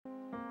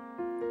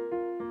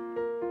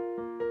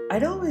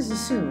I'd always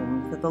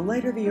assumed that the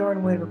lighter the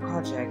yarn weight of a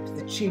project,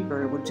 the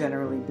cheaper it would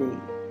generally be.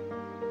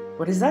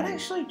 But is that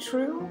actually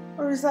true,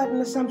 or is that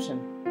an assumption?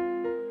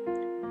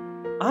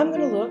 I'm going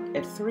to look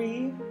at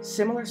 3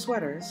 similar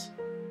sweaters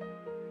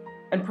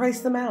and price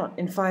them out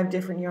in 5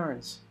 different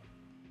yarns.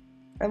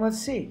 And let's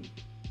see.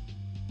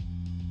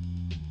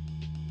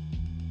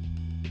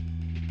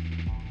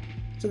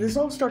 So this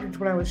all started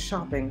when I was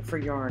shopping for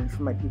yarn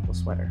for my people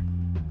sweater.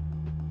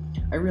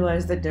 I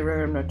realized that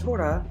rerum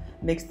natura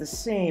makes the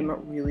same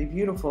really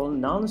beautiful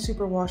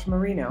non-superwash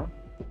merino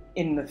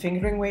in the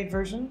fingering weight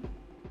version,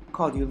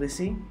 called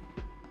Ulysse,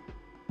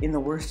 in the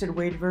worsted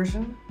weight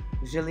version,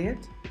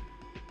 Gilliatt,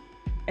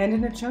 and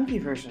in a chunky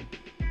version,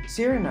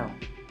 Cyrano.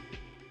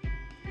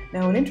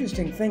 Now, an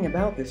interesting thing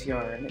about this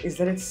yarn is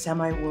that it's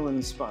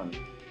semi-woolen spun.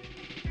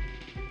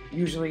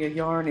 Usually a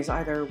yarn is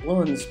either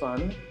woolen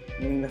spun,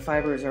 meaning the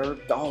fibers are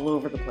all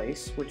over the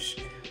place, which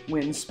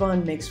when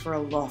spun makes for a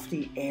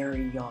lofty,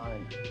 airy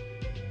yarn.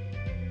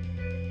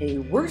 A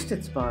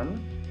worsted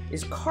spun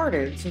is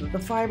carded so that the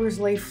fibers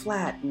lay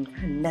flat and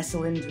kind of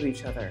nestle into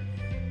each other,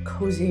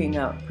 cozying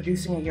up,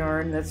 producing a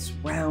yarn that's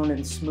round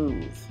and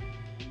smooth.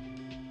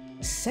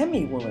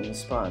 Semi-woolen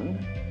spun,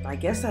 I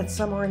guess that's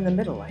somewhere in the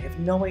middle. I have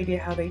no idea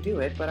how they do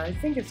it, but I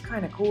think it's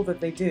kind of cool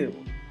that they do.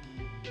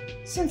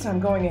 Since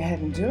I'm going ahead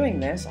and doing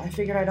this, I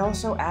figured I'd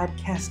also add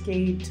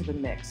Cascade to the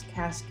mix.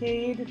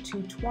 Cascade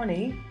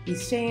 220, the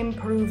same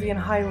Peruvian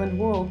highland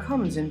wool,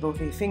 comes in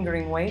both a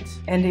fingering weight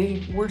and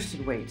a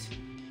worsted weight,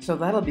 so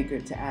that'll be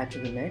good to add to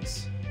the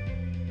mix.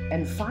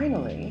 And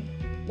finally,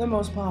 the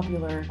most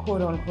popular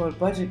quote-unquote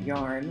budget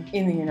yarn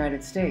in the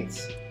United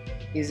States.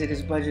 Is it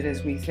as budget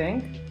as we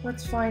think?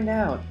 Let's find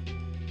out.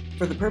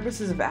 For the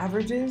purposes of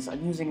averages,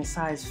 I'm using a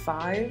size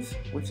 5,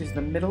 which is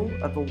the middle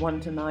of a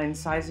 1 to 9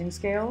 sizing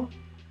scale.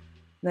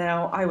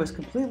 Now, I was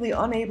completely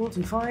unable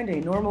to find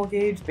a normal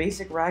gauge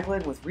basic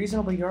raglan with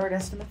reasonable yard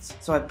estimates,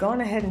 so I've gone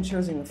ahead and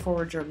chosen the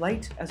Forager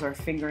Light as our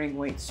fingering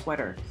weight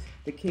sweater.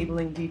 The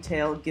cabling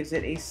detail gives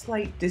it a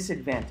slight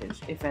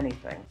disadvantage, if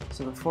anything.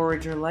 So the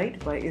Forager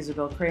Light by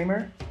Isabel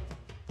Kramer.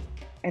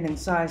 And in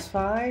size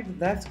 5,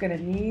 that's going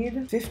to need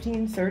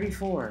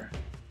 1534.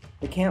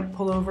 The camp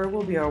pullover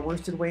will be our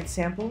worsted weight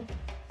sample,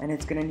 and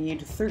it's going to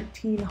need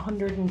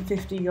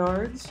 1,350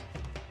 yards.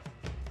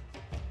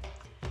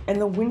 And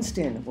the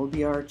Winston will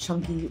be our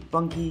chunky,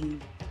 bunky,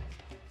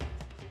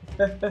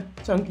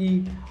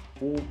 chunky,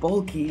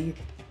 bulky,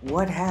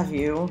 what have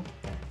you.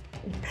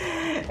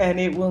 And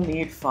it will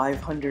need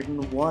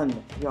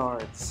 501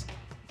 yards.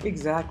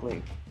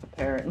 Exactly,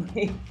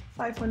 apparently,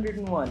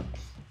 501.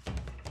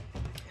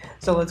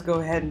 So let's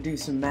go ahead and do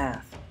some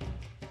math.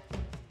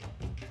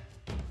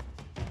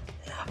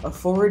 A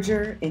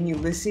forager in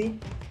Ulysse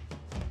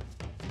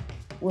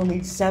will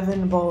need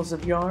 7 balls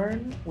of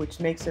yarn,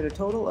 which makes it a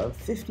total of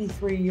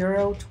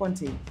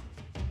 €53.20.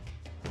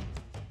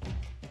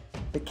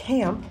 The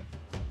camp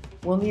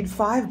will need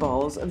 5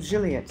 balls of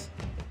Gilliatt,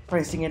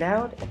 pricing it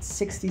out at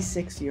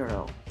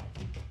 €66.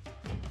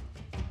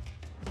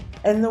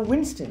 And the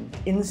Winston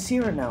in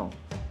Cyrano,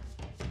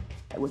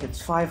 with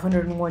its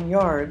 501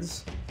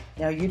 yards,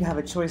 now you'd have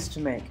a choice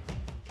to make,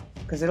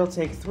 because it'll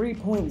take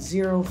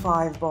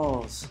 3.05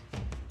 balls.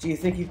 Do you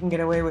think you can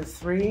get away with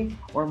 3,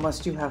 or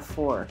must you have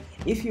 4?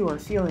 If you are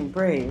feeling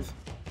brave,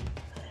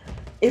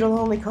 it'll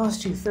only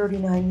cost you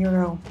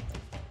 €39,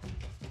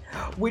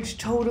 which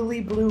totally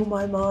blew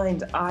my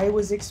mind. I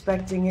was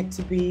expecting it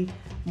to be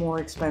more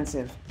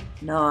expensive,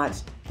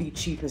 not the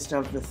cheapest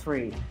of the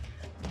 3.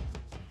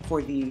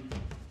 For the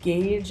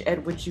gauge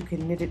at which you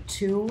can knit it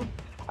to,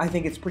 I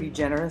think it's pretty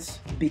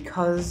generous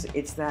because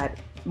it's that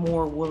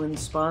more woolen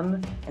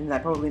spun, and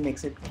that probably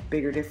makes a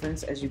bigger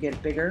difference as you get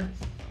bigger.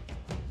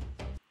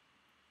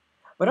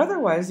 But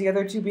otherwise, the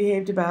other 2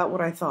 behaved about what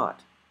I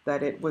thought,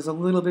 that it was a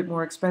little bit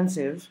more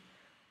expensive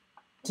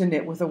to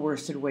knit with a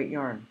worsted weight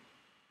yarn.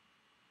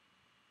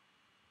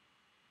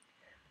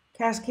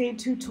 Cascade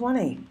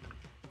 220,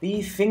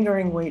 the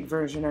fingering weight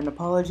version, and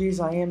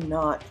apologies, I am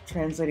not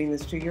translating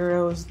this to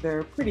euros.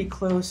 They're pretty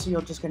close, so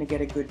you're just going to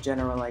get a good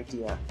general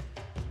idea.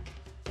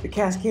 The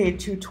Cascade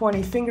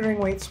 220 fingering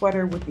weight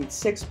sweater would need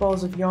 6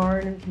 balls of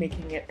yarn,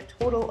 making it a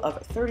total of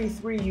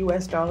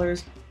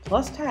 $33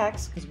 plus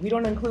tax, because we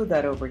don't include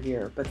that over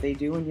here, but they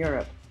do in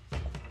Europe.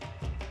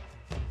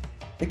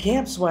 The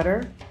camp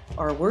sweater,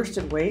 our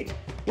worsted weight,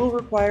 will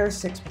require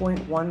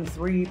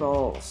 6.13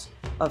 balls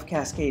of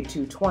Cascade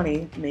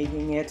 220,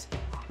 making it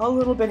a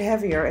little bit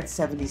heavier at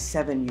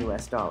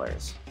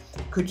 $77.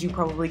 Could you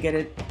probably get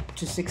it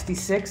to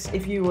 66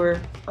 if you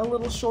were a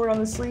little short on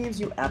the sleeves?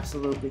 You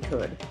absolutely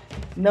could.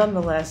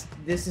 Nonetheless,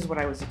 this is what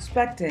I was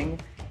expecting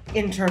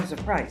in terms of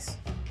price.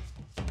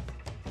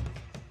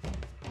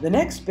 The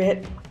next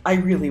bit, I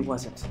really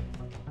wasn't.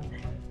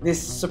 This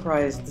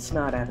surprised the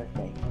snot out of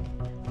me.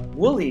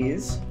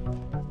 Woolies,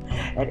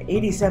 at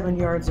 87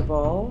 yards a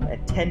ball,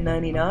 at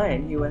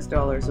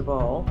 $10.99 a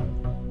ball,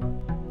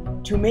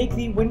 to make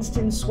the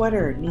Winston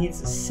sweater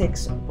needs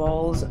 6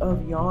 balls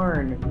of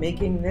yarn,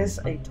 making this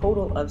a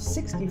total of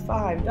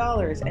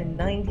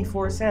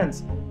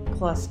 $65.94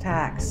 plus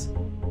tax,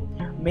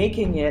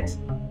 making it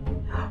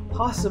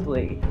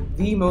possibly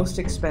the most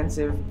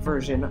expensive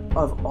version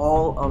of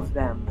all of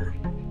them.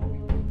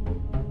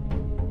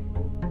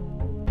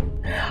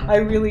 I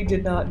really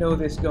did not know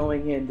this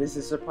going in. This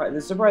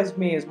surprised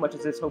me as much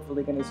as it's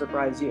hopefully going to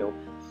surprise you.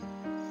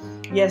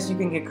 Yes, you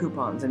can get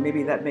coupons, and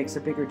maybe that makes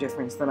a bigger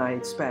difference than I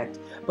expect,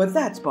 but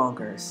that's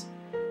bonkers.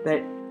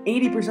 That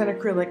 80%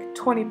 acrylic,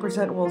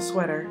 20% wool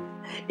sweater,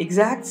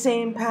 exact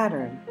same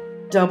pattern,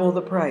 double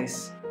the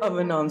price of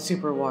a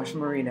non-superwash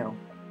merino.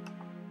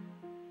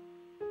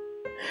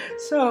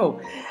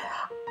 So,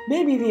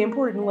 maybe the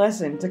important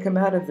lesson to come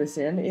out of this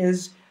in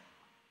is,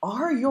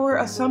 are your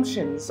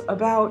assumptions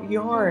about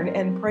yarn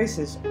and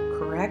prices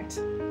correct?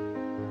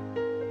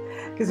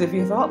 Because if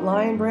you thought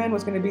Lion Brand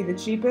was going to be the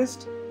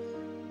cheapest,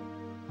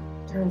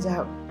 turns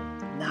out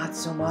not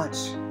so much.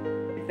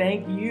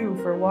 Thank you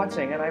for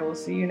watching, and I will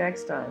see you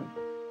next time.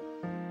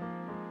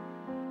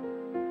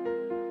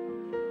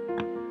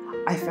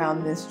 I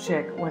found this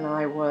chick when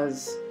I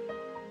was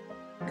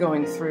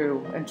going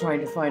through and trying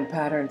to find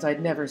patterns.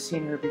 I'd never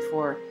seen her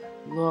before.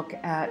 Look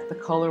at the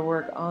color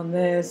work on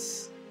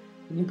this.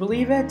 Can you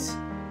believe it?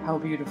 How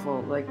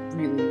beautiful, like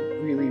really,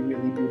 really,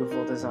 really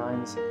beautiful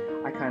designs.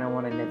 I kind of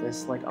want to knit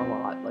this like a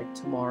lot, like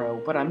tomorrow,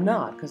 but I'm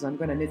not, because I'm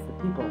going to knit the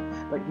people,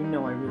 but you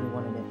know I really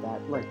want to knit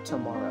that like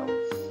tomorrow.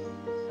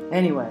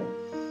 Anyway,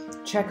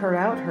 check her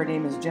out. Her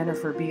name is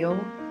Jennifer Beal,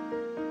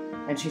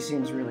 and she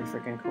seems really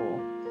freaking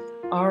cool.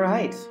 All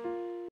right.